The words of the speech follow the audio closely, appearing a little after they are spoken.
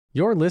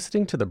You're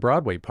listening to the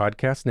Broadway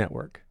Podcast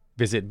Network.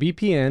 Visit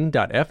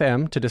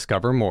bpn.fm to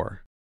discover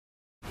more.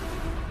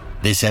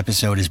 This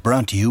episode is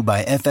brought to you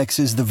by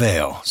FX's The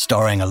Veil,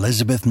 starring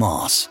Elizabeth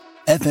Moss.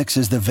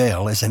 FX's The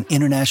Veil is an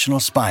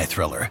international spy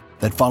thriller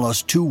that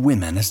follows two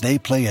women as they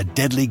play a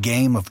deadly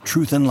game of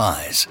truth and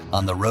lies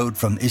on the road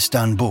from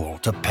Istanbul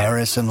to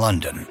Paris and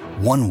London.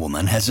 One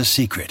woman has a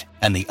secret,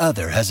 and the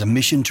other has a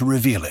mission to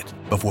reveal it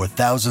before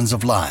thousands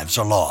of lives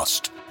are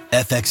lost.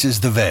 FX's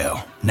The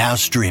Veil, now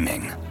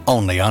streaming,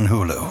 only on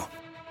Hulu.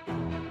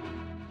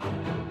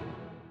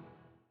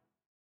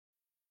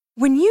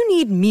 When you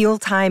need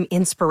mealtime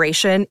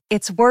inspiration,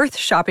 it's worth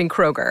shopping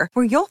Kroger,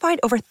 where you'll find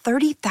over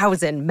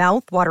 30,000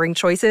 mouth-watering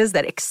choices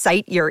that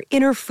excite your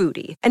inner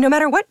foodie. And no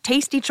matter what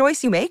tasty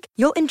choice you make,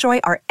 you'll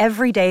enjoy our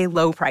everyday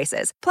low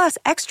prices, plus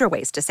extra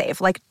ways to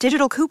save, like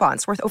digital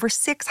coupons worth over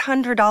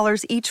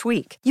 $600 each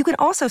week. You can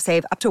also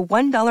save up to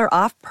 $1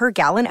 off per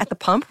gallon at the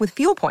pump with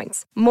fuel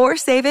points. More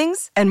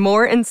savings and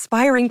more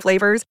inspiring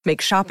flavors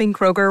make shopping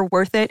Kroger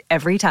worth it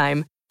every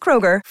time.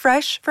 Kroger,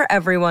 fresh for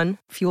everyone.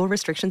 Fuel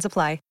restrictions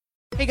apply.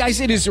 Hey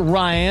guys, it is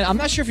Ryan. I'm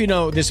not sure if you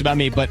know this about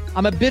me, but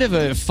I'm a bit of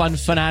a fun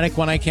fanatic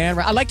when I can.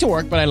 I like to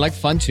work, but I like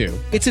fun too.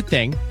 It's a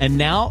thing. And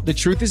now the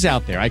truth is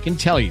out there. I can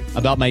tell you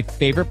about my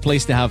favorite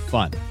place to have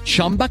fun.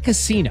 Chumba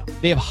Casino.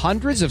 They have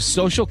hundreds of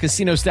social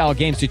casino style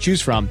games to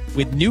choose from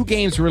with new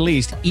games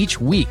released each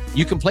week.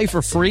 You can play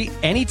for free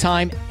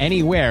anytime,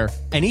 anywhere.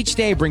 And each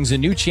day brings a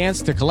new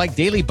chance to collect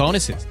daily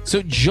bonuses.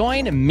 So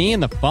join me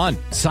in the fun.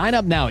 Sign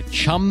up now at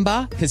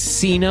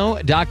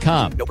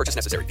ChumbaCasino.com. No purchase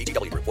necessary.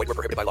 VGW Group. Void where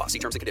prohibited by law. See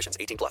terms and conditions.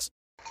 18 plus.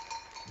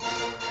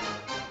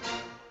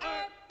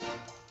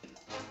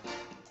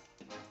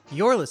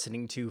 You're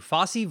listening to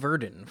Fosse,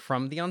 Verdon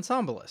from The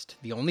Ensemblist,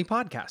 the only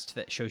podcast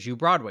that shows you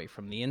Broadway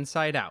from the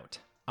inside out.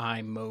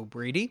 I'm Mo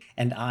Brady.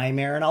 And I'm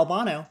Aaron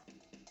Albano.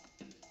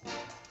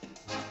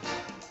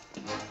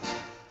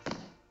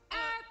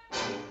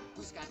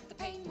 Who's got the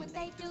pain when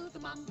they do the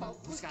mumbo?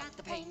 Who's got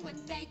the pain when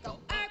they go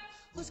arp?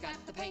 Who's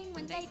got the pain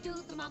when they do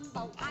the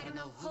mumbo? I don't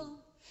know who.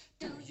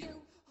 Do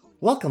you?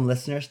 Welcome,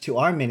 listeners, to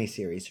our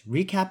miniseries,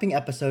 recapping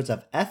episodes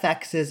of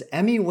FX's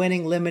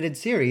Emmy-winning limited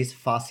series,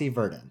 Fosse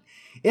Verdon.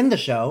 In the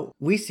show,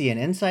 we see an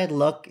inside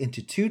look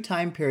into two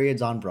time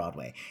periods on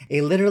Broadway,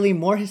 a literally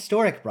more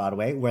historic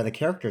Broadway where the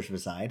characters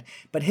reside,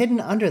 but hidden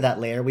under that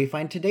layer we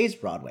find today's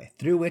Broadway,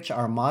 through which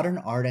our modern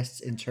artists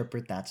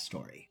interpret that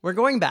story. We're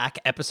going back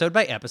episode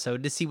by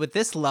episode to see what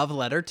this love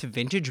letter to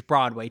vintage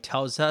Broadway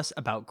tells us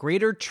about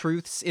greater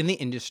truths in the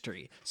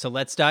industry. So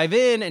let's dive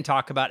in and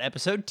talk about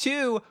episode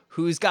 2,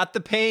 Who's Got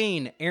the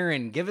Pain?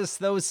 Aaron, give us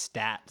those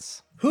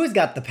stats. Who's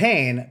Got the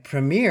Pain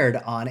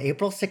premiered on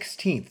April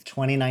 16th,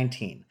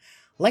 2019.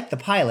 Like the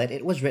pilot,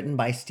 it was written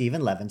by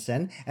Stephen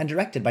Levinson and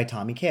directed by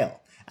Tommy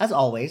Kail. As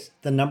always,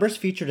 the numbers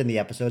featured in the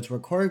episodes were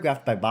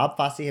choreographed by Bob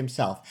Fosse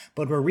himself,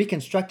 but were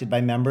reconstructed by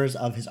members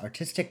of his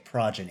artistic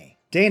progeny.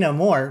 Dana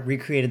Moore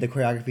recreated the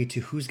choreography to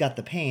Who's Got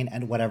the Pain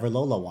and Whatever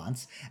Lola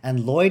Wants,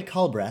 and Lloyd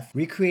Culbreth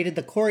recreated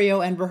the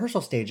choreo and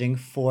rehearsal staging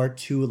for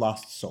Two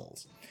Lost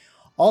Souls.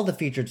 All the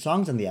featured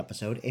songs in the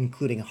episode,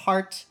 including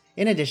Heart,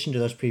 in addition to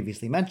those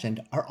previously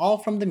mentioned, are all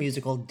from the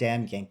musical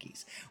Damn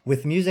Yankees,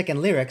 with music and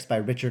lyrics by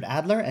Richard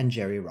Adler and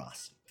Jerry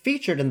Ross.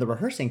 Featured in the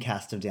rehearsing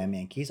cast of Damn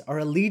Yankees are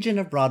a legion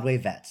of Broadway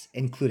vets,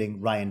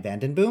 including Ryan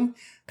Vandenboom,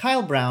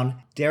 Kyle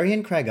Brown,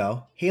 Darian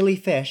Crego, Haley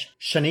Fish,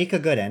 Shanika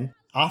Gooden,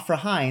 Afra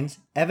Hines,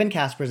 Evan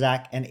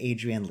Kasperzak, and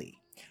Adrian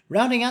Lee.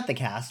 Rounding out the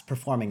cast,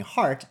 performing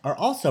Heart, are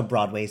also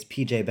Broadway's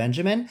PJ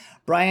Benjamin,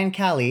 Brian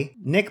Callie,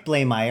 Nick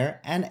Blameyer,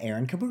 and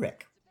Aaron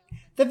Kaburik.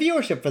 The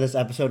viewership for this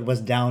episode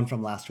was down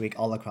from last week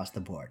all across the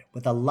board,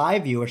 with a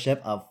live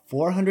viewership of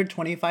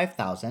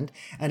 425,000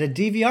 and a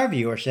DVR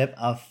viewership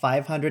of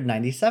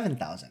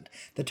 597,000.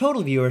 The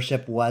total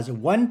viewership was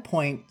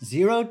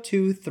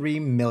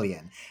 1.023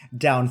 million,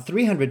 down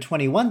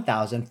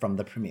 321,000 from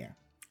the premiere.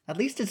 At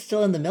least it's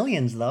still in the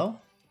millions, though.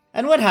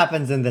 And what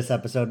happens in this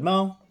episode,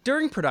 Mo?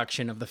 During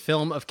production of the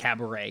film of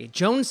Cabaret,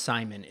 Joan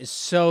Simon is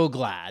so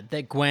glad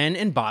that Gwen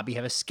and Bobby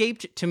have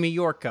escaped to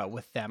Majorca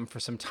with them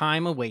for some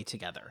time away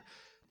together.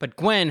 But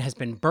Gwen has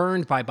been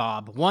burned by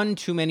Bob one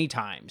too many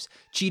times,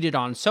 cheated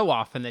on so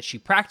often that she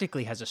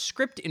practically has a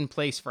script in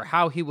place for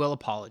how he will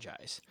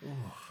apologize.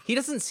 He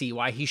doesn't see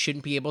why he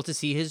shouldn't be able to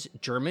see his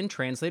German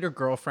translator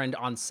girlfriend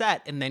on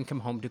set and then come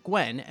home to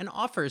Gwen, and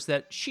offers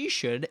that she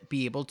should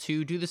be able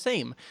to do the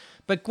same.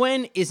 But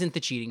Gwen isn't the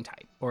cheating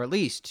type, or at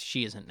least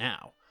she isn't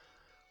now.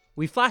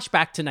 We flash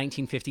back to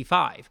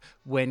 1955,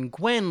 when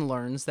Gwen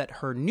learns that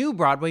her new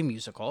Broadway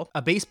musical,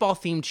 a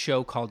baseball-themed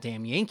show called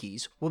Damn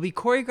Yankees, will be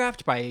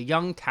choreographed by a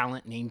young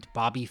talent named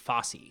Bobby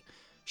Fosse.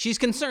 She's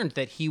concerned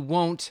that he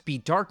won't be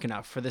dark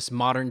enough for this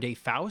modern-day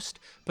Faust,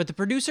 but the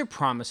producer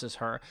promises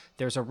her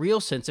there's a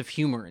real sense of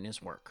humor in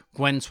his work.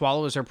 Gwen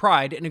swallows her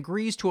pride and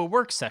agrees to a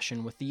work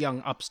session with the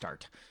young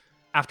upstart.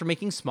 After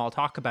making small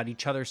talk about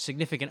each other's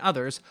significant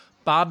others,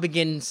 Bob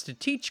begins to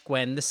teach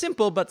Gwen the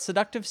simple but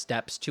seductive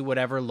steps to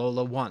whatever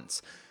Lola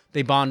wants.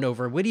 They bond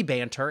over witty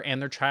banter and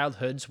their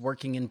childhoods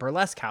working in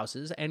burlesque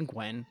houses, and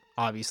Gwen,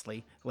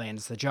 obviously,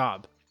 lands the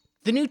job.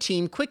 The new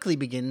team quickly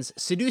begins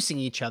seducing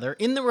each other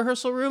in the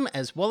rehearsal room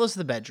as well as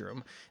the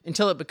bedroom,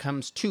 until it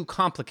becomes too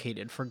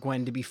complicated for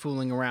Gwen to be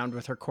fooling around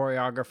with her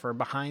choreographer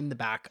behind the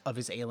back of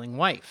his ailing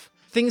wife.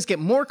 Things get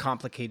more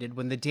complicated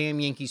when the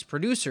Damn Yankees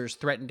producers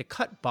threaten to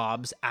cut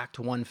Bob's Act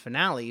 1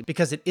 finale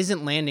because it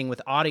isn't landing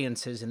with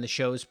audiences in the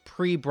show's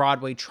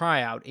pre-Broadway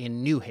tryout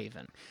in New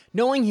Haven.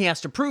 Knowing he has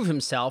to prove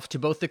himself to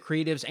both the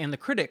creatives and the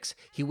critics,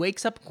 he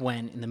wakes up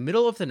Gwen in the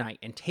middle of the night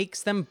and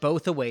takes them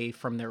both away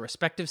from their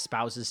respective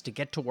spouses to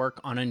get to work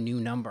on a new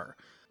number.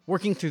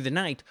 Working through the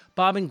night,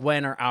 Bob and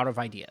Gwen are out of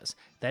ideas.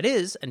 That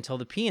is, until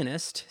the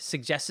pianist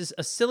suggests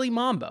a silly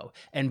mambo,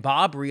 and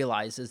Bob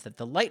realizes that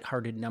the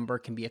lighthearted number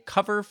can be a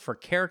cover for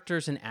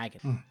characters in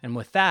agony. And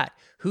with that,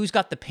 Who's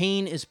Got the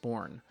Pain is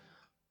born.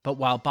 But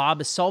while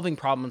Bob is solving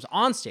problems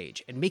on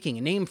stage and making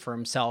a name for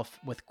himself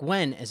with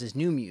Gwen as his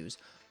new muse,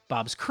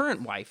 Bob's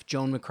current wife,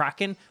 Joan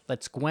McCracken,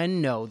 lets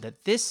Gwen know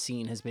that this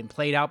scene has been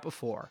played out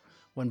before,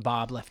 when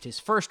Bob left his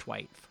first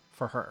wife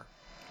for her.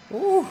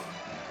 Ooh.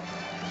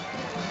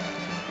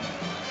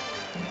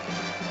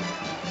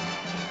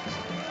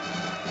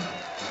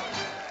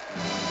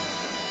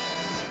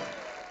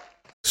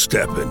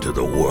 Step into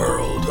the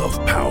world of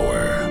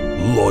power,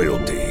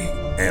 loyalty,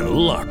 and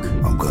luck.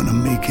 I'm gonna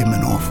make him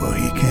an offer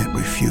he can't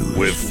refuse.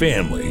 With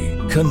family,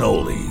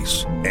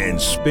 cannolis,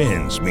 and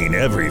spins mean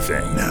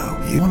everything.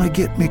 Now, you wanna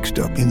get mixed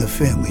up in the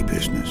family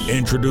business.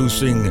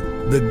 Introducing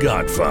The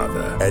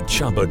Godfather at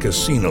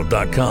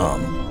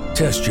ChumbaCasino.com.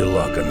 Test your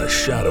luck in the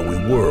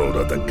shadowy world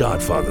of The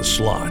Godfather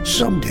slot.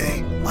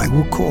 Someday, I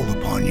will call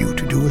upon you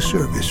to do a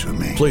service for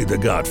me. Play The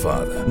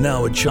Godfather,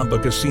 now at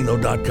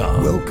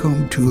ChumbaCasino.com.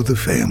 Welcome to the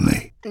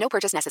family. No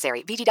purchase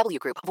necessary. VGW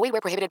Group. Void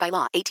where prohibited by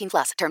law.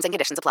 18+. Terms and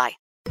conditions apply.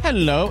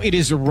 Hello, it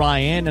is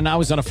Ryan, and I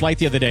was on a flight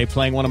the other day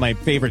playing one of my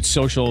favorite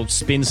social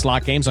spin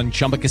slot games on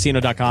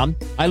ChumbaCasino.com.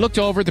 I looked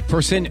over at the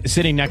person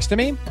sitting next to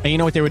me, and you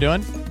know what they were doing?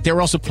 They were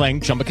also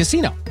playing Chumba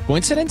Casino.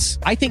 Coincidence?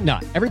 I think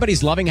not.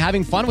 Everybody's loving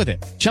having fun with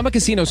it. Chumba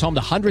Casino is home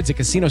to hundreds of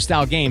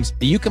casino-style games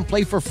that you can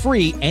play for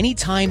free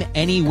anytime,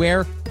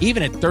 anywhere,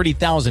 even at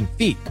 30,000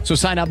 feet. So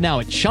sign up now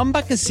at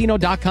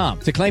ChumbaCasino.com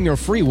to claim your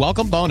free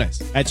welcome bonus.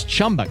 That's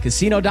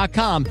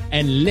ChumbaCasino.com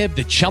and live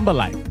the Chumba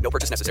life. No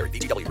purchase necessary.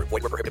 VGW Group.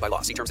 Void where prohibited by law.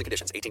 See terms and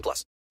conditions.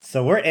 18+.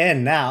 So we're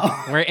in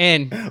now. We're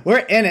in. We're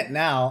in it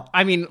now.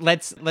 I mean,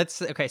 let's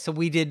okay, so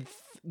we did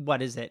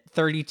what is it?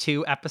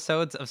 32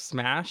 episodes of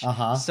Smash.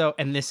 So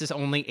and this is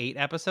only 8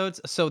 episodes.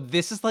 So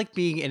this is like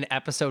being in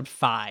episode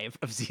 5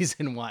 of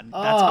season 1.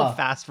 That's how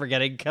fast we're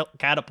getting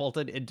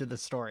catapulted into the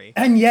story.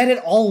 And yet it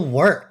all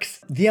works.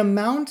 The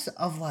amount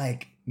of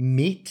like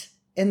meat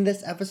in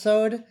this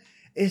episode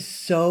is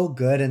so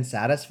good and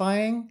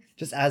satisfying.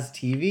 Just as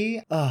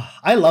TV.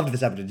 I loved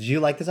this episode. Did you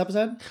like this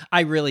episode?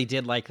 I really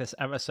did like this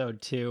episode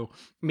too.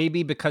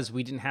 Maybe because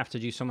we didn't have to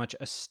do so much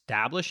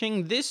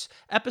establishing. This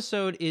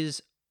episode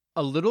is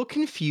a little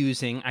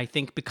confusing, I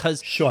think,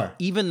 because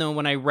even though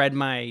when I read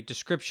my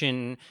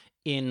description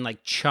in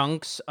like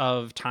chunks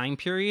of time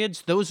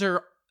periods, those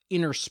are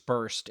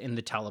interspersed in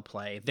the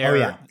teleplay.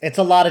 It's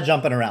a lot of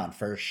jumping around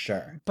for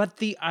sure. But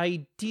the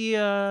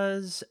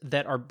ideas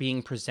that are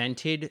being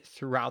presented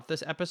throughout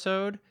this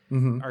episode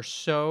are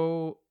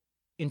so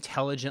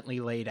intelligently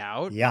laid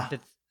out that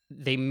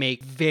they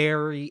make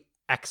very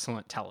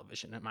excellent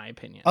television, in my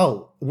opinion.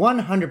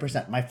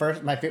 100%. My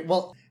favorite.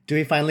 Well, do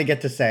we finally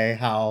get to say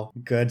how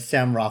good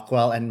Sam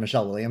Rockwell and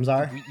Michelle Williams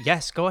are?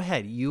 Yes, go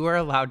ahead. You are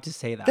allowed to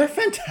say that. They're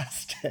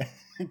fantastic.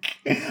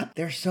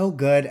 They're so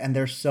good, and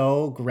they're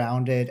so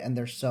grounded, and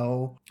they're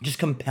so just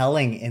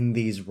compelling in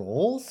these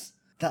roles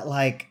that,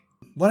 like,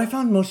 what I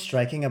found most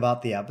striking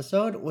about the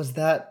episode was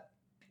that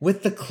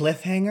with the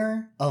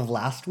cliffhanger of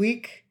last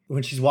week,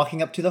 when she's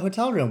walking up to the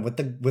hotel room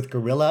with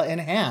Gorilla in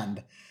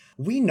hand,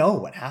 we know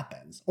what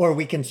happens, or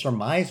we can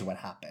surmise what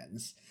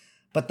happens.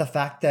 But the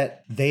fact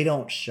that they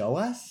don't show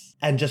us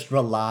and just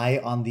rely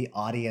on the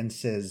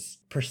audience's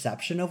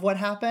perception of what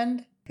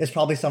happened is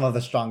probably some of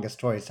the strongest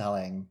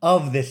storytelling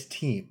of this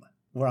team,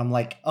 where I'm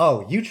like,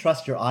 oh, you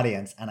trust your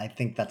audience, and I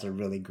think that's a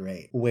really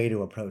great way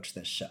to approach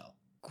this show.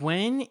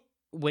 Gwen,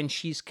 when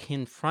she's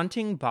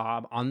confronting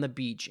Bob on the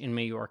beach in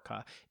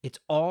Majorca, it's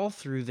all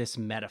through this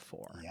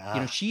metaphor. Yeah.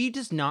 You know, she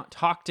does not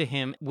talk to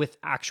him with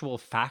actual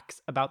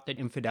facts about the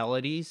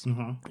infidelities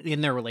in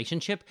their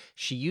relationship.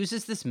 She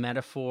uses this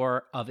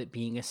metaphor of it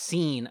being a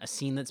scene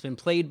that's been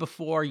played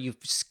before. You've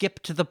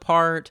skipped the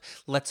part.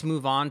 Let's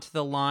move on to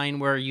the line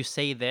where you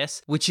say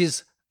this, which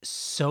is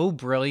so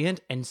brilliant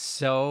and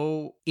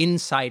so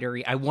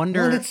insidery. I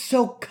wonder. Well, it's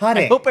so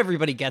cutting. I hope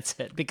everybody gets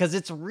it, because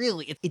it's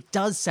really, it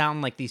does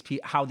sound like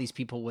how these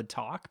people would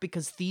talk,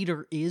 because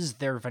theater is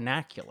their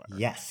vernacular.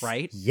 Yes.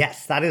 Right?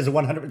 Yes, that is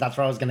 100%. That's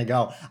where I was going to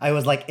go. I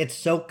was like, it's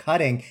so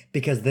cutting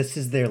because this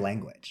is their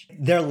language.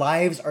 Their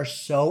lives are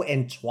so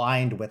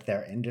entwined with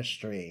their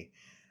industry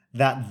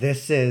that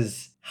this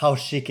is how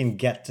she can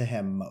get to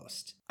him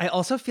most. I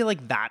also feel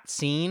like that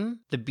scene,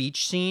 the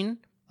beach scene,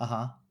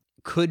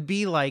 could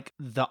be like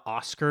the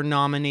Oscar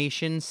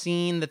nomination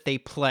scene that they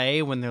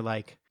play when they're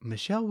like,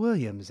 Michelle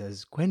Williams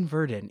as Gwen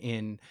Verdon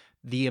in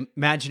the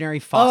imaginary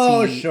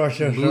Fosse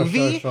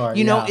movie. Sure.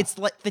 You know, it's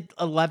like the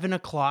 11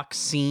 o'clock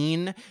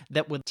scene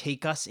that would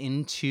take us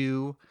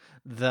into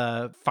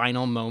the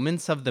final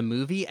moments of the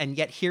movie, and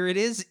yet here it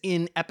is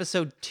in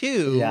episode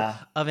 2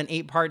 of an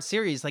 8-part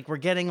series. Like, we're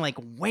getting like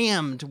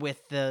whammed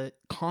with the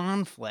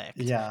conflict.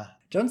 Yeah.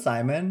 Joan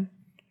Simon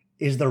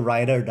is the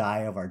ride or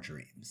die of our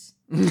dreams.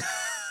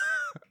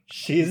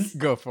 She's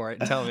go for it.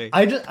 Tell me.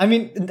 I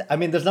mean,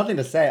 there's nothing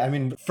to say. I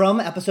mean, from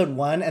episode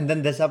 1 and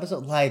then this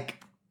episode,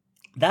 like,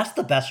 that's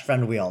the best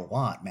friend we all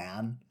want,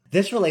 man.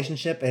 This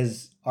relationship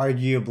is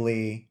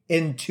arguably,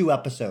 in 2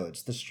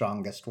 episodes, the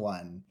strongest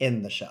one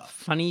in the show.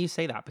 Funny you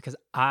say that, because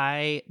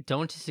I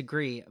don't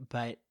disagree,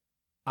 but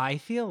I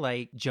feel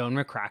like Joan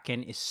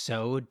McCracken is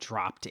so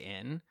dropped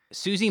in.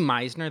 Susie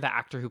Meisner, the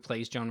actor who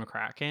plays Joan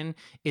McCracken,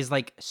 is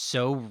like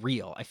so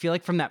real. I feel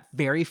like from that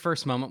very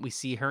first moment we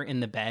see her in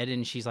the bed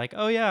and she's like,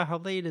 oh yeah, how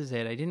late is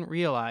it? I didn't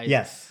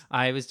realize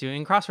I was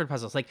doing crossword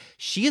puzzles. Like,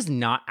 she is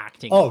not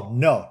acting. Oh,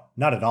 no,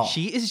 not at all.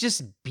 She is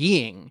just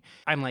being.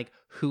 I'm like,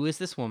 who is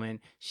this woman?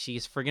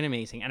 She's friggin'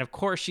 amazing. And of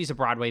course, she's a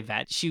Broadway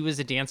vet. She was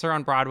a dancer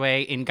on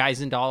Broadway in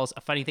Guys and Dolls.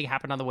 A Funny Thing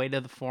Happened on the Way to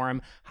the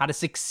Forum. How to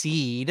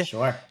Succeed.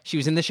 Sure. She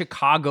was in the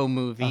Chicago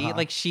movie.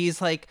 Like, she's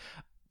like,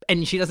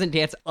 and she doesn't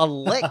dance a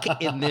lick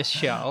in this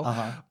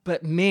show.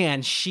 But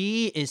man,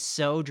 she is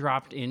so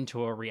dropped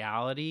into a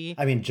reality.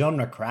 I mean, Joan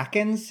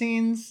McCracken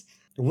scenes.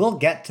 We'll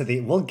get to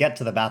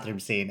the bathroom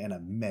scene in a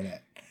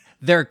minute.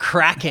 They're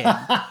cracking.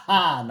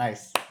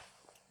 Nice.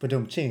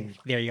 Badum ching.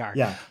 There you are.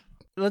 Yeah.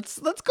 Let's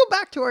go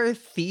back to our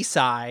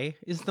thesi.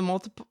 Is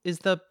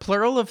the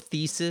plural of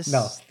thesis?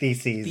 No,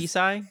 theses.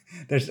 Thesi?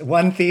 There's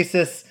 1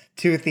 thesis,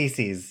 2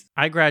 theses.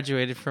 I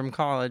graduated from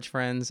college,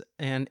 friends,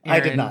 and I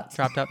did Aaron not.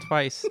 dropped out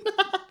twice.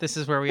 This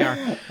is where we are.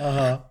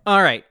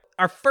 All right.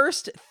 Our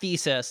first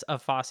thesis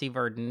of Fosse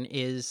Verdon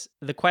is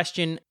the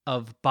question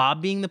of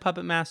Bob being the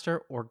puppet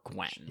master or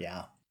Gwen.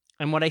 Yeah.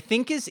 And what I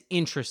think is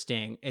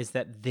interesting is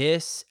that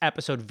this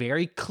episode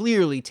very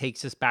clearly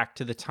takes us back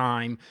to the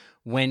time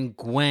when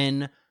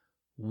Gwen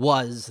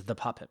was the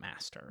puppet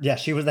master. Yeah,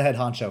 she was the head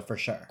honcho for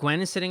sure. Gwen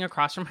is sitting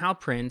across from Hal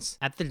Prince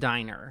at the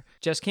diner.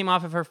 Just came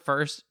off of her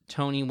first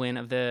Tony win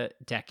of the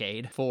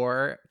decade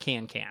for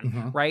Can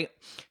Can, right?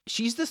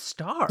 She's the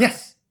star.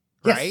 Yes.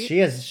 Right?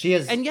 Yes, she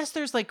is. And yes,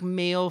 there's like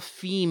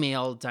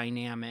male-female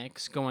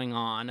dynamics going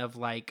on of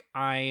like,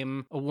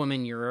 I'm a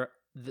woman,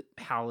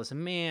 Hal is a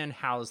man,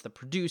 Hal is the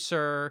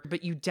producer,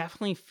 but you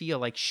definitely feel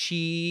like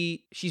she's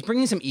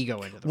bringing some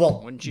ego into the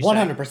room, wouldn't you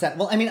 100%. say?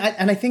 Well, I mean,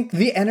 I think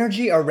the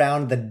energy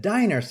around the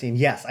diner scene,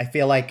 yes, I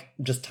feel like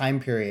just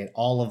time period,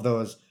 all of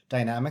those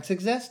dynamics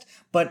exist,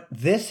 but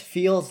this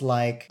feels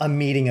like a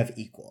meeting of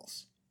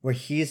equals, where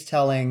he's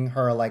telling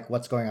her like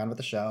what's going on with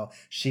the show.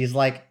 She's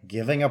like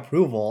giving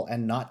approval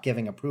and not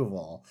giving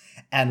approval.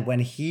 And when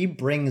he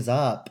brings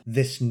up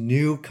this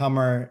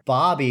newcomer,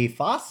 Bobby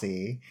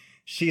Fosse,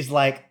 she's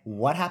like,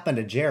 what happened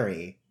to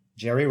Jerry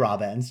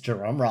Robbins,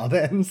 Jerome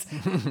Robbins?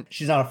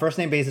 She's on a first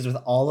name basis with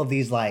all of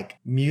these like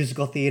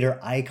musical theater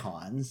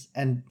icons.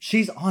 And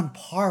she's on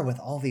par with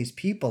all these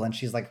people. And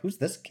she's like, who's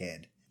this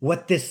kid?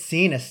 What this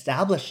scene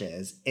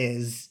establishes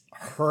is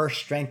her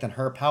strength and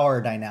her power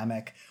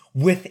dynamic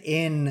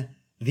within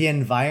the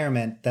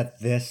environment that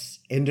this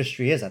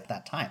industry is at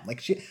that time. Like,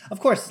 she,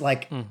 of course,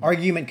 like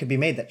argument could be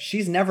made that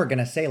she's never going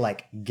to say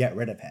like, get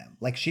rid of him.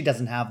 Like, she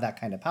doesn't have that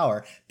kind of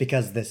power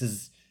because this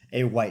is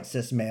a white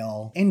cis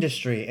male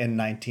industry in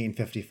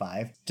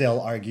 1955,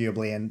 still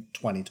arguably in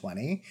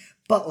 2020.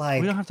 But like,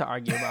 we don't have to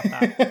argue about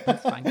that.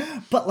 That's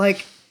fine. But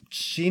like,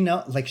 she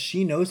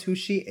knows who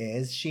she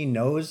is. She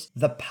knows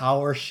the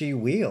power she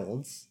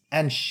wields,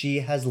 and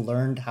she has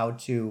learned how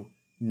to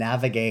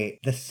navigate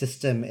the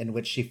system in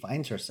which she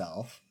finds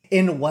herself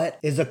in what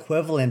is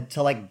equivalent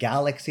to like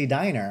Galaxy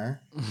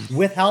Diner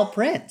with Hal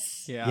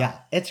Prince. Yeah,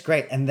 it's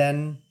great. And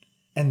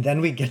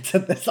then we get to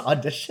this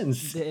audition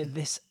scene.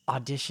 This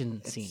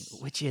audition scene,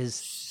 which is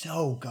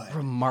so good.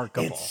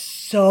 Remarkable. It's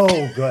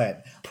so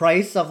good.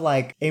 Price of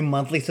like a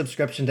monthly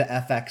subscription to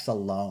FX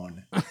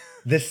alone.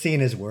 This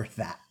scene is worth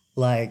that.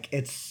 Like,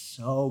 it's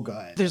so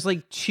good. There's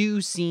like 2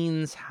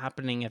 scenes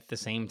happening at the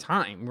same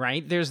time,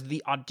 right? There's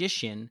the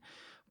audition,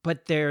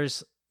 but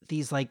there's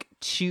these like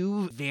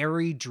 2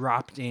 very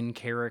dropped in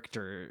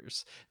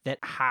characters that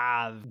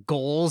have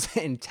goals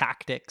and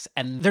tactics,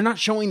 and they're not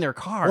showing their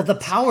cards. Well,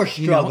 the power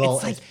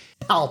struggle is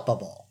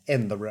palpable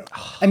in the room.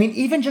 I mean,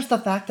 even just the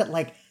fact that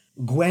like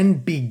Gwen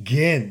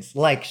begins,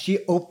 like she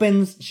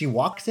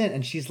walks in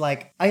and she's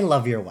like, I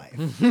love your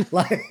wife.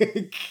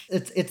 Like,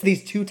 it's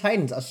these 2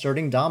 titans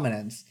asserting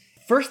dominance.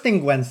 First thing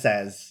Gwen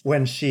says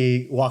when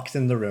she walks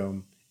in the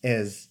room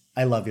is,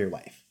 I love your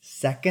wife.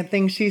 Second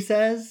thing she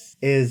says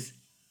is,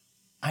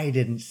 I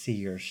didn't see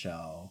your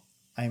show.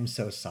 I'm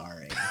so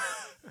sorry.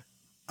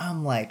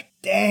 I'm like,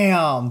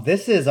 damn,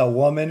 this is a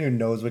woman who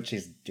knows what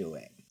she's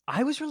doing.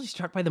 I was really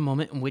struck by the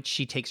moment in which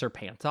she takes her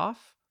pants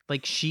off.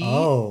 Like she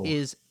Oh.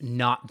 is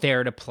not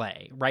there to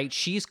play, right?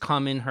 She's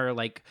come in her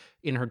like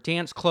in her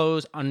dance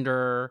clothes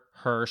under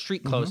her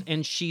street clothes,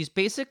 and she's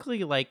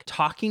basically like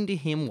talking to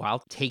him while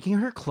taking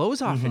her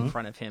clothes off in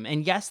front of him.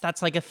 And yes,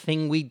 that's like a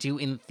thing we do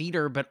in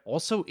theater, but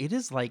also it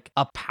is like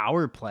a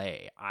power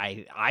play.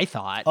 I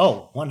thought.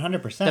 Oh,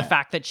 100%. The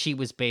fact that she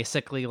was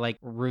basically like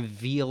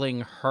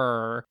revealing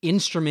her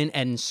instrument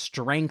and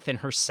strength and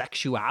her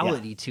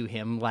sexuality to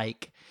him,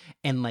 like,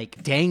 and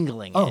like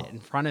dangling it in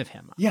front of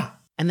him. Yeah.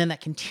 And then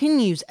that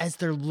continues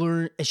as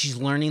as she's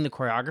learning the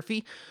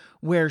choreography,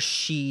 where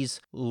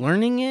she's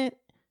learning it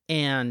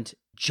and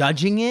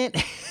judging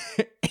it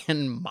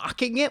and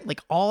mocking it,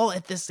 like all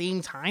at the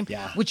same time,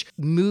 which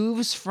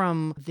moves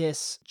from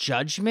this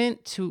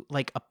judgment to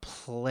like a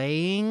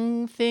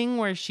playing thing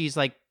where she's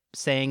like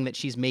saying that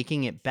she's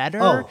making it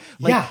better. Oh,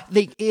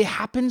 like it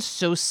happens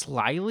so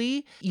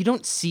slyly. You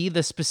don't see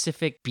the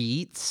specific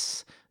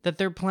beats that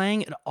they're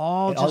playing. It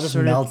all just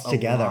sort melts of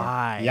together.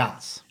 aligns. Yeah.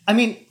 I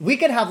mean, we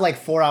could have like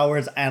 4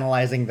 hours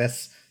analyzing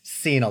this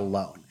scene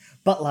alone,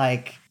 but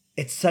like,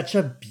 it's such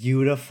a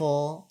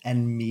beautiful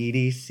and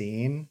meaty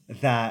scene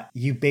that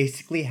you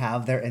basically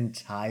have their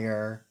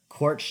entire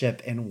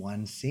courtship in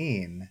one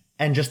scene.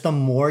 And just the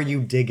more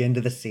you dig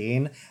into the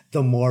scene,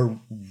 the more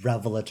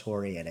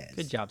revelatory it is.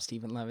 Good job,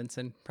 Stephen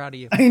Levinson. Proud of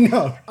you. I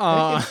know.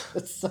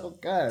 It's so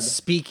good.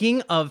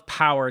 Speaking of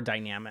power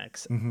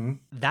dynamics,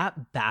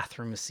 that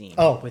bathroom scene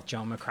with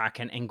Joan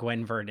McCracken and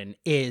Gwen Verdon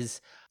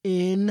is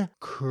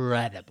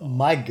incredible.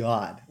 My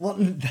God.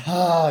 Well,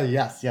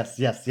 yes.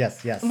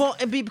 Well,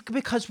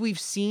 because we've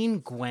seen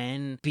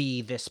Gwen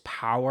be this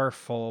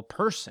powerful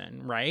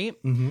person, right?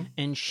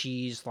 And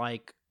she's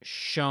like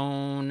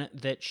shown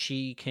that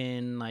she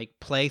can like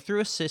play through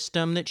a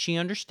system that she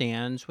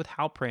understands with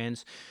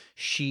Halprin's.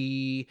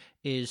 She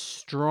is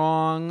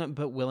strong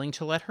but willing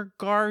to let her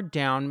guard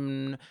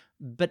down,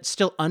 but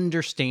still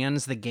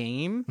understands the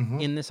game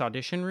in this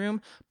audition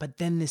room. But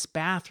then this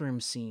bathroom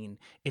scene,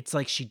 it's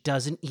like she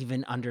doesn't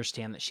even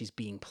understand that she's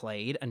being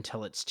played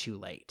until it's too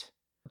late.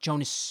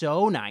 Joan is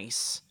so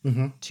nice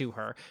to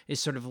her,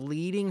 is sort of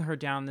leading her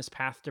down this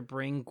path to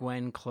bring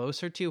Gwen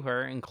closer to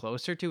her and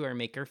closer to her,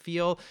 make her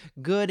feel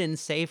good and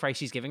safe, right?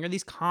 She's giving her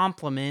these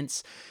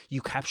compliments.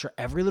 You capture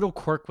every little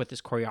quirk with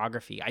this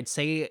choreography. I'd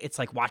say it's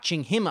like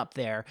watching him up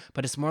there,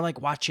 but it's more like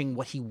watching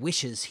what he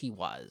wishes he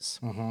was.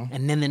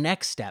 And then the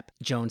next step,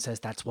 Joan says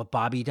that's what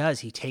Bobby does.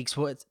 He takes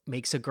what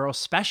makes a girl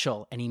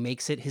special and he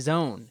makes it his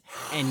own.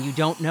 And you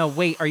don't know,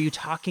 wait, are you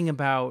talking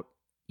about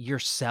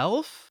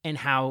yourself and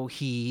how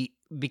he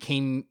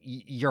became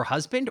your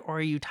husband, or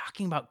are you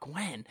talking about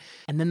Gwen?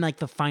 And then like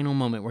the final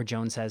moment where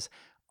Joan says,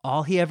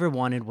 all he ever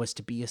wanted was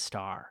to be a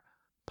star.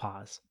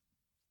 Pause.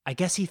 I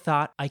guess he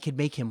thought I could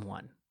make him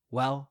one.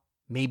 Well,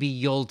 maybe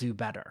you'll do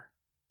better.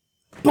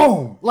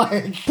 Boom!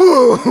 Like,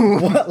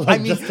 boom! What, like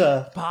I mean,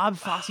 Bob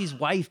Fosse's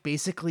wife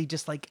basically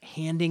just like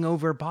handing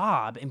over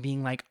Bob and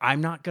being like,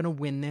 I'm not going to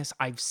win this.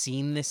 I've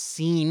seen this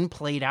scene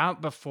played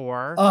out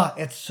before.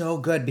 It's so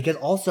good because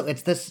also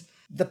it's this,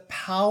 the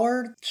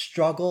power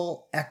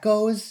struggle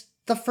echoes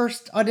the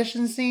first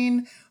audition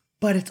scene,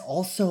 but it's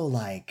also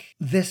like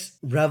this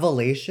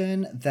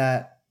revelation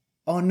that,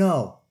 oh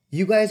no,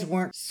 you guys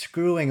weren't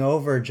screwing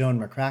over Joan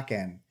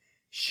McCracken.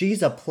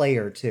 She's a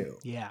player too.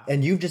 Yeah.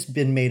 And you've just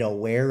been made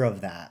aware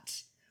of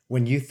that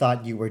when you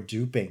thought you were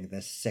duping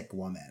this sick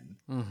woman.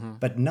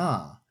 But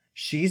nah,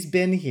 she's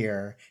been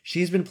here.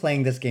 She's been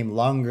playing this game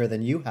longer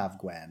than you have,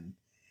 Gwen.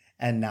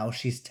 And now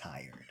she's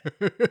tired.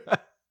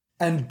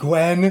 And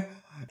Gwen...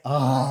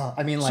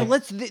 I mean, like...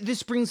 So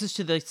this brings us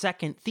to the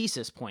second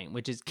thesis point,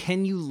 which is,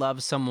 can you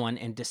love someone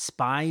and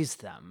despise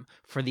them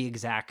for the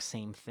exact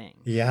same thing?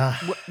 Yeah.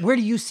 Where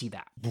do you see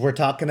that? We're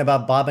talking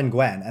about Bob and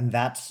Gwen, and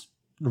that's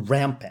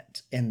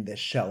rampant in this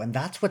show. And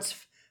that's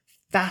what's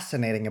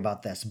fascinating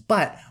about this.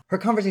 But her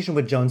conversation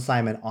with Joan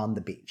Simon on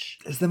the beach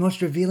is the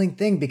most revealing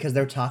thing because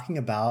they're talking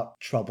about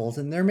troubles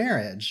in their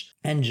marriage.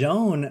 And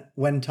Joan,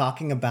 when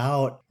talking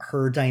about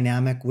her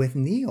dynamic with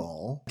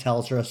Neil,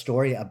 tells her a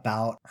story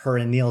about her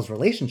and Neil's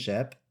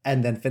relationship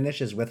and then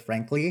finishes with,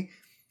 frankly,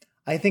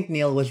 I think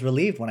Neil was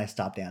relieved when I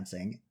stopped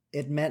dancing.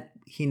 It meant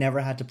he never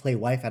had to play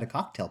wife at a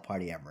cocktail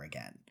party ever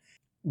again.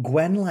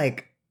 Gwen,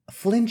 like,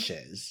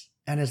 flinches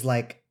and is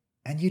like,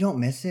 and you don't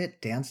miss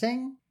it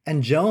dancing?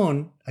 And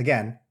Joan,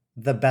 again,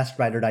 the best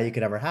ride or die you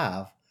could ever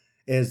have,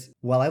 is,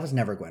 well, I was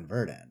never Gwen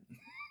Verdon.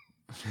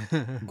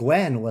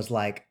 Gwen was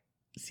like,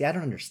 see, I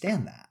don't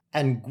understand that.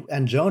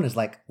 And Joan is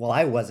like, well,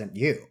 I wasn't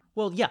you.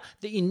 Well, yeah,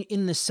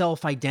 in the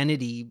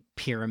self-identity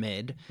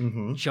pyramid,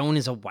 Joan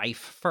is a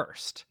wife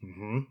first.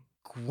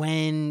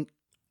 Gwen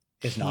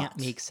can't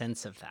make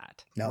sense of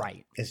that. No,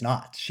 right. Is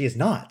not. She is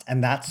not.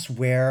 And that's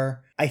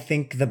where I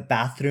think the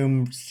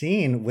bathroom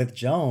scene with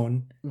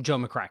Joan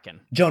McCracken.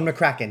 Joan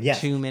McCracken,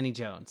 yes. Too many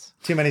Joans.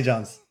 Too many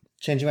Joans.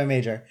 Changing my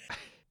major.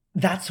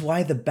 That's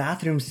why the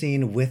bathroom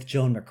scene with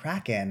Joan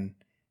McCracken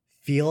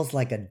feels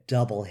like a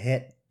double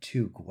hit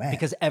to Gwen.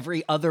 Because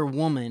every other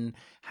woman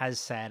has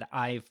said,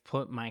 I've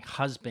put my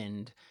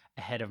husband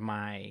ahead of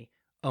my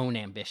own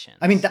ambitions.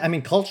 I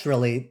mean,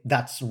 culturally,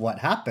 that's what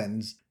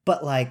happens.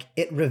 But like,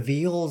 it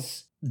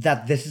reveals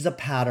that this is a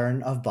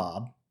pattern of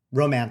Bob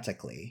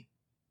romantically,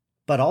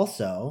 but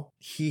also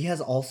he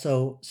has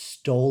also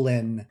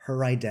stolen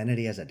her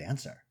identity as a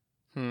dancer.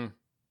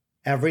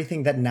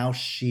 Everything that now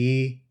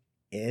she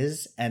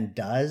is and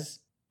does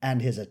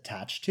and is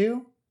attached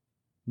to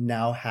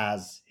now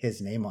has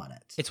his name on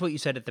it. It's what you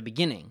said at the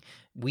beginning.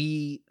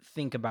 We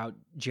think about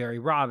Jerry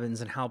Robbins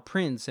and Hal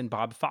Prince and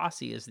Bob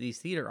Fosse as these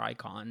theater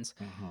icons.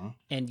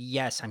 And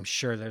yes, I'm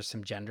sure there's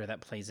some gender that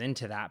plays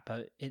into that,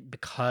 but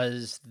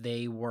because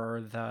they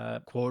were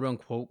the quote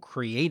unquote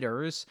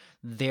creators,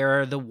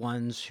 they're the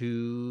ones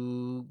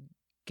who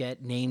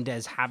get named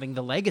as having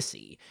the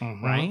legacy,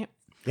 right?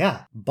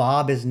 Yeah.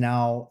 Bob is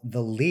now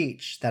the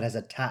leech that is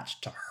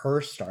attached to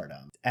her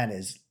stardom and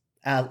is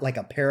like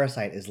a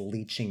parasite is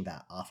leeching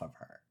that off of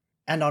her.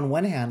 And on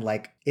one hand,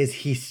 like, is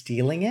he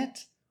stealing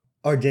it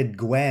or did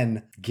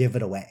Gwen give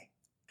it away?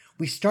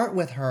 We start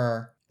with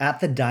her at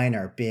the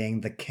diner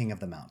being the king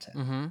of the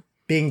mountain,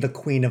 being the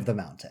queen of the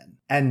mountain.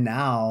 And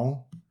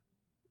now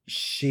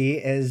she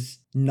is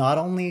not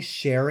only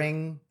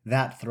sharing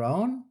that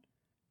throne,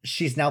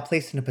 she's now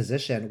placed in a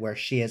position where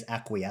she is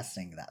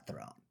acquiescing that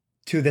throne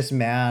to this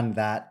man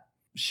that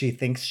she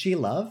thinks she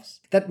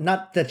loves. That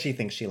not that she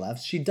thinks she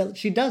loves, she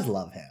does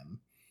love him.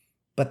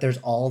 But there's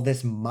all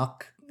this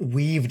muck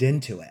weaved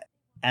into it.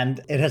 And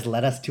it has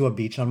led us to a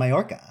beach on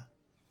Mallorca.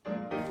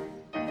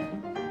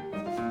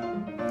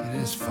 It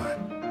is fun.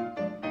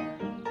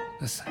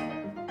 Listen.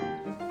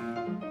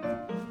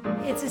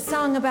 It's a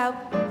song about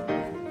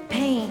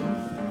pain.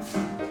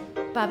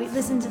 Bobby,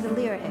 listen to the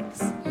lyrics.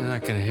 They're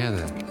not going to hear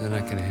that. They're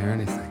not going to hear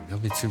anything. They'll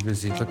be too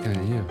busy looking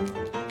at you.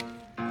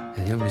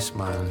 And you'll be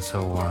smiling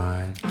so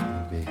wide.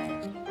 You'll be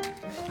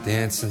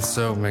dancing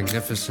so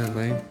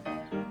magnificently.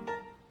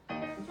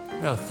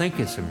 They'll think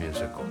it's a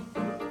musical.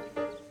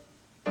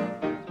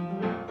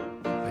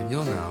 But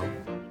you'll know.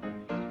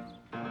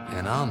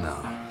 And I'll know.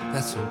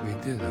 That's what we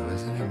do, though,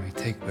 isn't it? We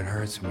take what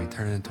hurts and we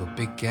turn it into a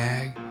big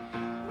gag.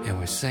 And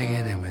we're singing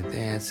and we're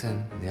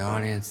dancing. The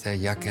audience, they're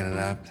yucking it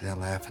up. They're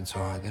laughing so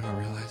hard. They don't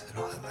realize that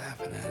all they're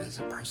laughing at is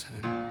a person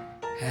in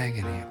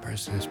agony. A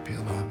person who's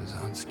peeled off his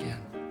own skin.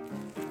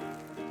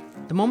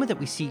 The moment that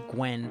we see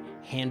Gwen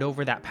hand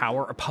over that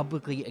power or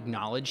publicly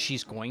acknowledge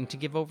she's going to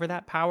give over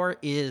that power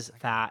is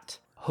that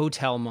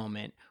hotel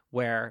moment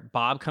where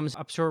Bob comes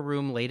up to her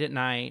room late at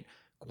night.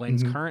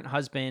 Gwen's current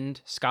husband,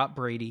 Scott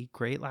Brady,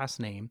 great last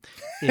name,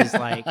 is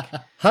like...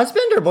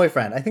 Husband or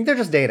boyfriend? I think they're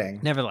just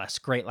dating. Nevertheless,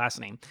 great last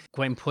name.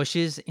 Gwen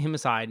pushes him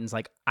aside and is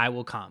like, I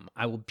will come.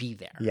 I will be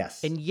there.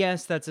 Yes. And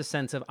yes, that's a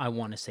sense of, I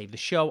want to save the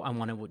show. I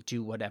want to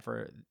do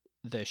whatever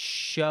the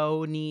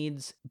show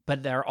needs.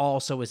 But there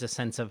also is a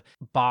sense of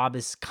Bob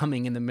is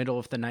coming in the middle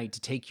of the night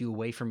to take you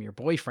away from your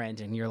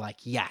boyfriend. And you're like,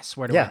 yes,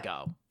 where do I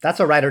go?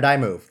 That's a ride or die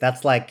move.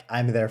 That's like,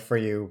 I'm there for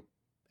you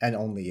and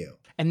only you.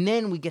 And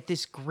then we get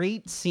this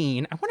great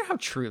scene. I wonder how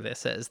true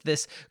this is.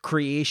 This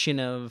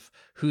creation of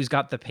who's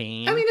got the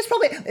pain. I mean,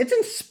 it's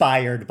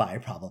inspired by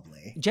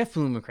probably. Jeff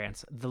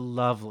Blumenkrantz, the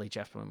lovely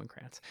Jeff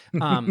Blumenkrantz,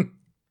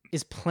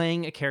 is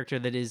playing a character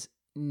that is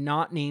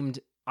not named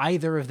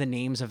either of the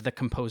names of the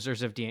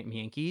composers of Damn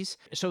Yankees.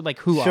 So like,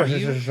 who are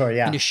you? Sure,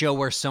 yeah. In a show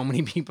where so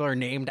many people are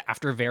named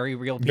after very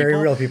real people. Very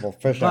real people,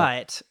 for sure.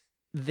 But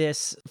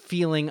this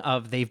feeling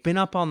of they've been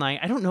up all night.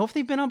 I don't know if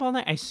they've been up all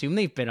night. I assume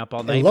they've been up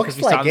all night. It looks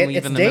like it.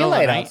 It's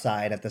daylight night.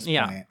 Outside at this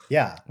point.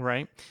 Yeah.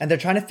 Right. And they're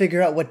trying to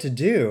figure out what to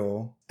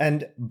do.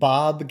 And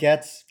Bob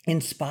gets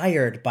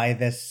inspired by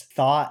this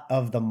thought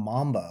of the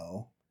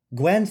mambo.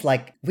 Gwen's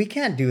like, we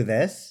can't do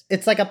this.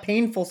 It's like a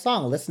painful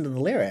song. Listen to the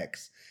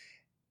lyrics.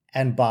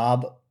 And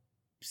Bob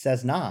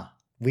says, nah.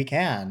 We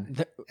can,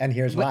 and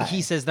here's why.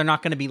 He says they're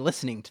not going to be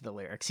listening to the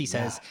lyrics. He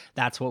says,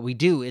 that's what we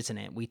do, isn't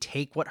it? We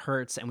take what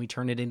hurts and we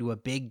turn it into a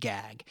big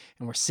gag.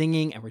 And we're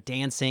singing and we're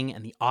dancing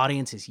and the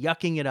audience is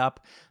yucking it up.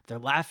 They're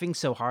laughing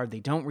so hard they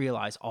don't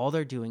realize all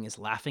they're doing is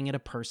laughing at a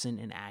person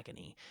in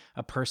agony,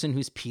 a person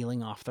who's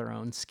peeling off their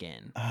own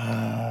skin.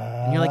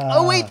 And you're like,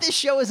 oh, wait, this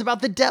show is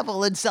about the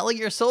devil and selling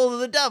your soul to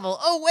the devil.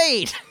 Oh,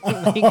 wait.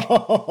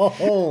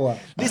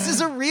 This is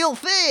a real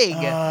thing.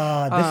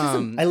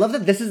 I love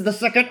that this is the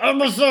second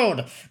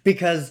episode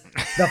because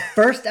the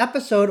first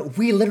episode,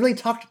 we literally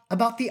talked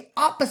about the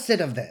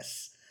opposite of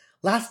this.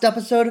 Last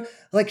episode,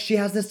 like she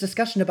has this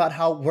discussion about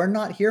how we're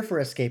not here for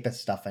escapist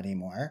stuff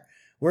anymore.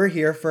 We're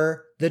here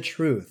for the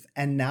truth.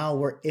 And now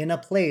we're in a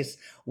place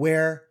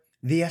where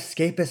the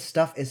escapist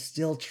stuff is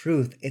still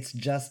truth. It's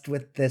just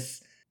with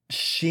this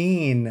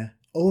sheen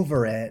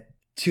over it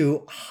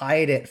to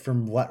hide it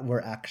from what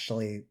we're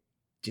actually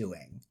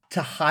doing.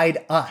 To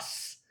hide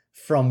us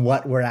from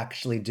what we're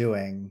actually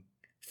doing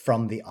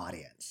from the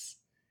audience.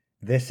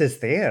 This is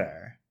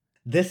theater.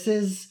 This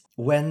is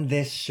when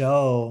this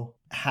show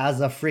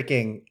has a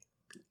freaking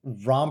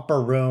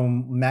romper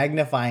room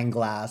magnifying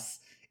glass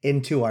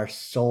into our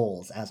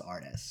souls as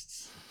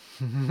artists.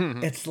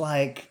 It's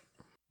like...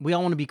 we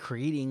all want to be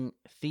creating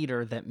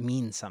theater that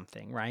means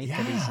something, right?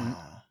 Yeah.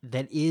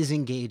 That is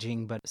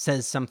engaging, but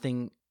says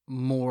something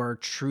more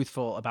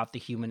truthful about the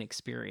human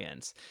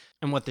experience.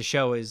 And what the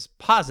show is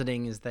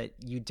positing is that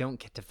you don't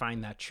get to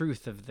find that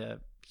truth of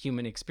the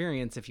human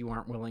experience if you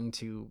aren't willing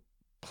to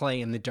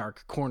play in the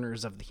dark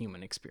corners of the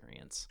human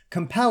experience.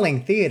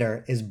 Compelling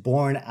theater is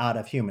born out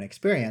of human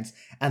experience,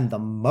 and the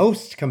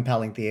most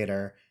compelling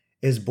theater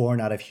is born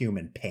out of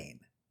human pain.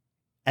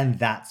 And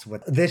that's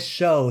what this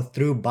show,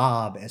 through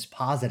Bob, is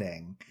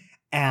positing.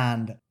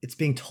 And it's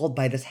being told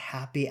by this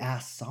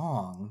happy-ass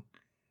song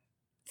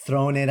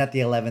thrown in at the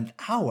 11th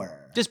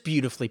hour. Just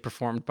beautifully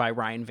performed by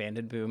Ryan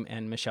Vandenboom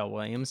and Michelle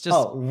Williams. Just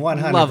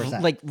 100%.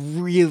 love, like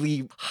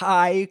really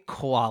high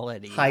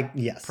quality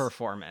yes.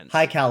 performance.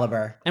 High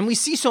caliber. And we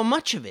see so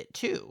much of it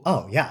too.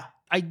 Oh, yeah.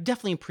 I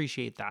definitely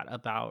appreciate that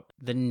about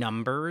the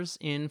numbers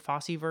in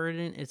Fosse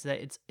Verdon, is that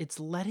it's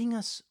letting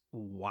us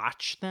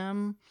watch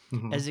them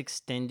as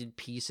extended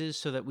pieces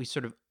so that we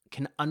sort of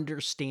can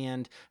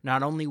understand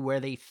not only where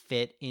they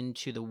fit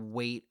into the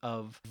weight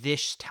of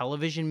this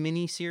television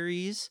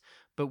miniseries,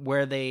 but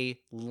where they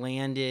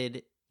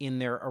landed in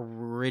their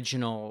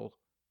original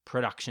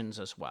productions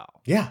as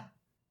well. Yeah.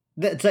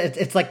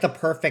 It's like the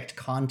perfect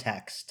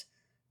context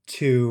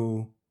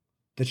to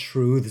the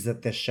truths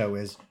that this show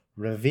is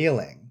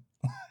revealing.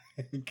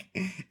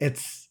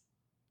 It's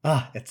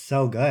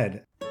so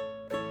good.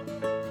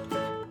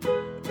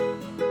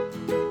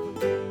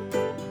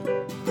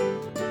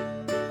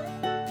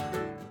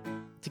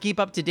 To keep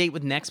up to date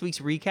with next week's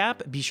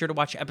recap, be sure to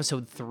watch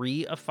episode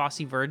 3 of Fosse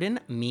Verdon,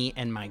 Me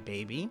and My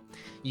Baby.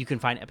 You can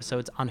find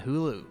episodes on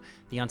Hulu.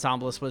 The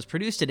Ensemblist was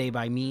produced today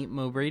by me,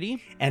 Mo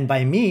Brady. And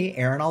by me,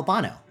 Aaron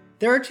Albano.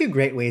 There are 2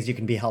 great ways you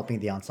can be helping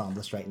The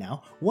Ensemblist right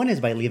now. One is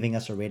by leaving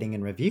us a rating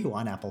and review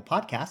on Apple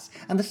Podcasts,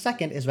 and the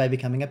second is by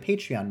becoming a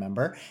Patreon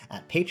member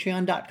at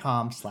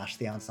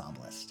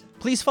patreon.com/TheEnsemblist.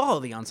 Please follow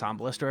The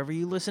Ensemblist wherever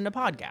you listen to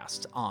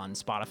podcasts, on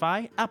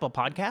Spotify, Apple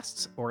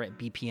Podcasts, or at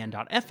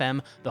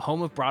bpn.fm, the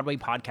home of Broadway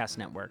Podcast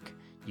Network.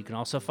 You can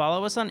also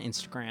follow us on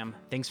Instagram.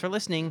 Thanks for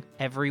listening,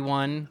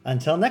 everyone.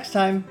 Until next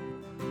time.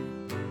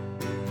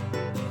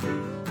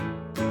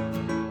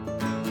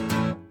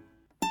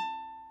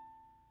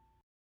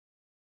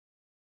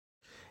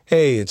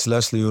 Hey, it's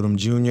Leslie Odom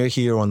Jr.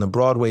 here on the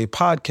Broadway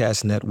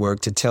Podcast Network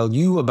to tell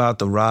you about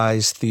the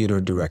Rise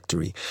Theater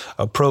Directory,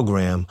 a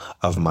program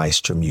of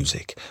Maestro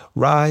Music.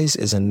 Rise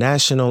is a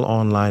national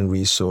online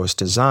resource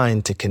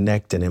designed to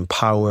connect and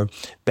empower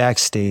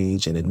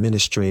backstage and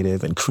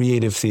administrative and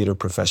creative theater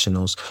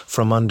professionals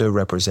from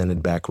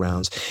underrepresented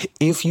backgrounds.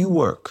 If you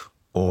work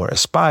or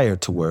aspire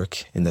to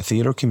work in the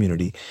theater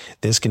community,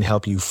 this can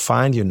help you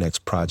find your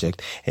next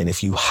project. And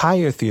if you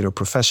hire theater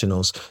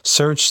professionals,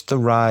 search the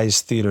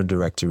Rise Theater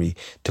Directory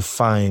to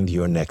find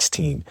your next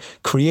team.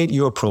 Create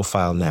your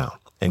profile now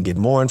and get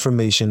more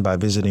information by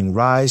visiting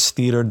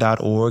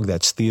risetheater.org.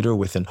 That's theater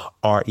with an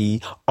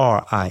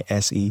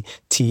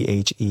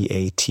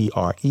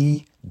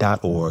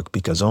RERISETHEATRE.org,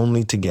 because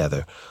only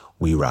together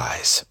we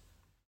rise.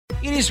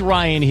 It is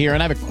Ryan here,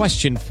 and I have a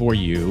question for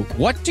you.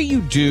 What do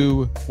you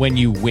do when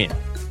you win?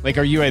 Like,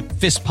 are you a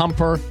fist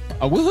pumper,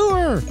 a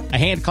woohooer, a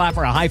hand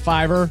clapper, a high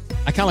fiver?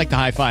 I kind of like the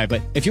high five,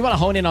 but if you want to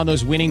hone in on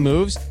those winning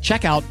moves,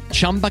 check out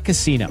Chumba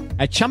Casino.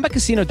 At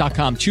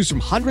ChumbaCasino.com, choose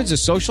from hundreds of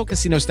social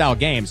casino-style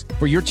games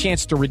for your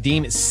chance to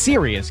redeem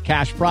serious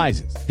cash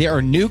prizes. There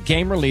are new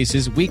game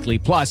releases weekly,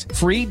 plus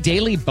free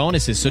daily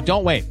bonuses. So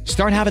don't wait.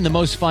 Start having the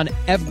most fun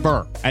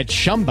ever at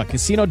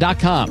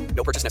ChumbaCasino.com.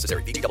 No purchase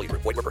necessary. VGW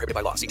Group. Void where prohibited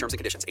by law. See terms and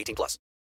conditions. 18+.